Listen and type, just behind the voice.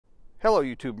Hello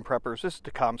YouTube and preppers, this is the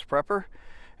Comms Prepper,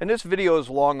 and this video is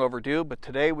long overdue, but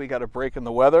today we got a break in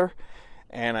the weather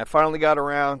and I finally got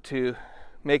around to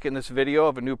making this video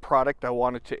of a new product I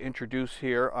wanted to introduce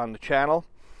here on the channel.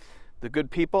 The good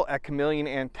people at Chameleon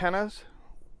Antennas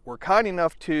were kind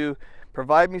enough to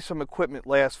provide me some equipment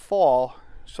last fall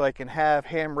so I can have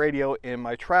ham radio in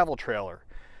my travel trailer.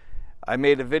 I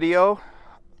made a video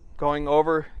going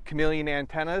over Chameleon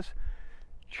Antennas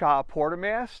CHA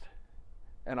Portamast,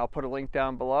 and I'll put a link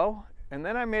down below. And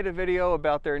then I made a video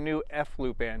about their new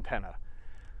F-loop antenna.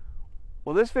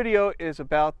 Well, this video is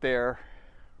about their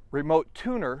remote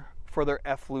tuner for their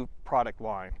F-loop product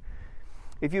line.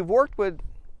 If you've worked with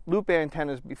loop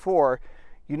antennas before,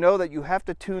 you know that you have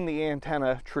to tune the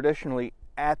antenna traditionally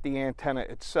at the antenna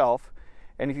itself.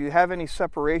 And if you have any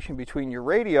separation between your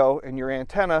radio and your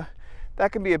antenna,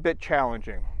 that can be a bit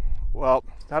challenging. Well,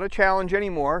 not a challenge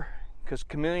anymore, because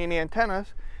Chameleon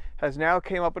Antennas has now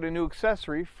came up with a new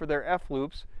accessory for their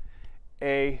F-loops,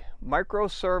 a micro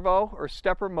servo or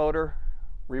stepper motor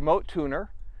remote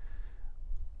tuner.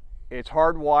 It's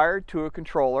hardwired to a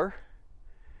controller.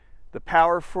 The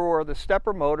power for the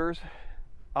stepper motors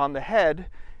on the head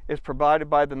is provided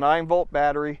by the 9-volt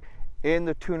battery in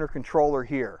the tuner controller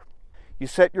here. You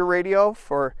set your radio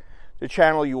for the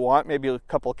channel you want, maybe a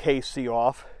couple KC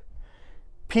off.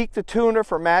 Peak the tuner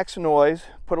for max noise,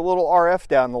 put a little RF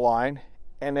down the line,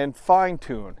 and then fine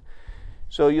tune.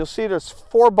 So you'll see there's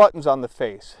 4 buttons on the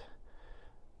face.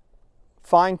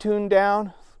 Fine tune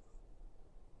down,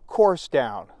 coarse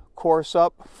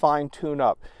up, fine tune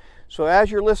up. So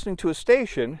as you're listening to a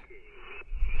station,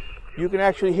 you can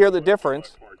actually hear the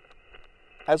difference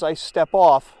as I step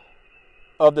off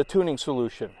of the tuning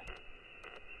solution.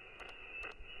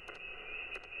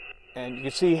 And you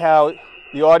can see how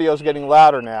the audio is getting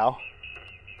louder now,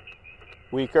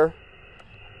 weaker.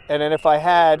 And then if I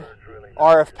had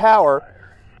RF power,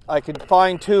 I could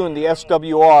fine tune the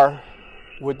SWR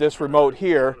with this remote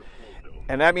here.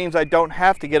 And that means I don't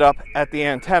have to get up at the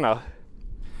antenna,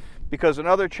 because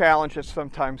another challenge that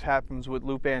sometimes happens with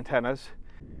loop antennas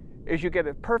is you get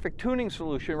a perfect tuning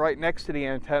solution right next to the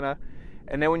antenna,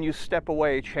 and then when you step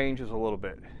away, it changes a little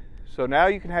bit. So now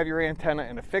you can have your antenna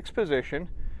in a fixed position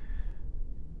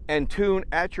and tune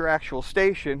at your actual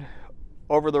station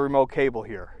over the remote cable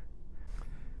here.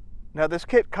 Now this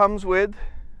kit comes with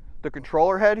the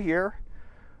controller head here,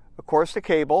 of course the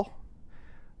cable,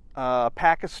 a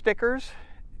pack of stickers,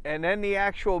 and then the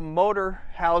actual motor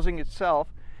housing itself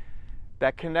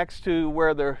that connects to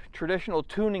where the traditional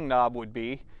tuning knob would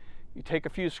be. You take a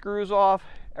few screws off,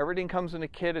 everything comes in the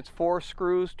kit. It's 4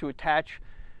 screws to attach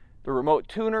the remote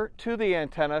tuner to the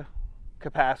antenna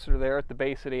capacitor there at the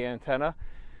base of the antenna.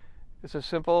 It's a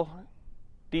simple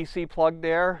DC plug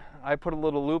there. I put a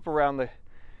little loop around the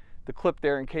clip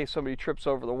there in case somebody trips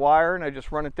over the wire, and I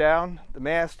just run it down the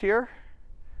mast here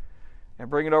and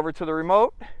bring it over to the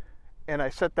remote, and I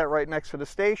set that right next to the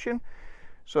station.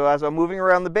 So as I'm moving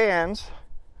around the bands,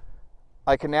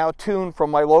 I can now tune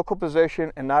from my local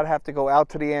position and not have to go out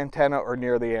to the antenna or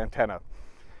near the antenna.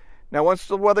 Now once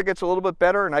the weather gets a little bit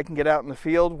better and I can get out in the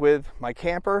field with my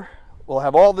camper, we'll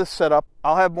have all this set up.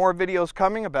 I'll have more videos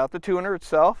coming about the tuner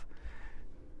itself,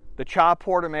 the CHA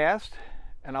Portamast,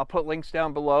 and I'll put links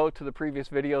down below to the previous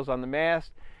videos on the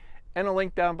mast, and a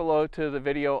link down below to the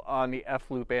video on the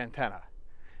F-loop antenna.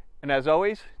 And as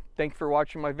always, thank you for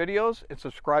watching my videos and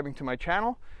subscribing to my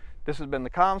channel. This has been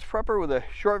the Comms Prepper with a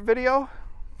short video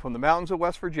from the mountains of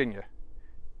West Virginia.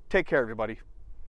 Take care, everybody.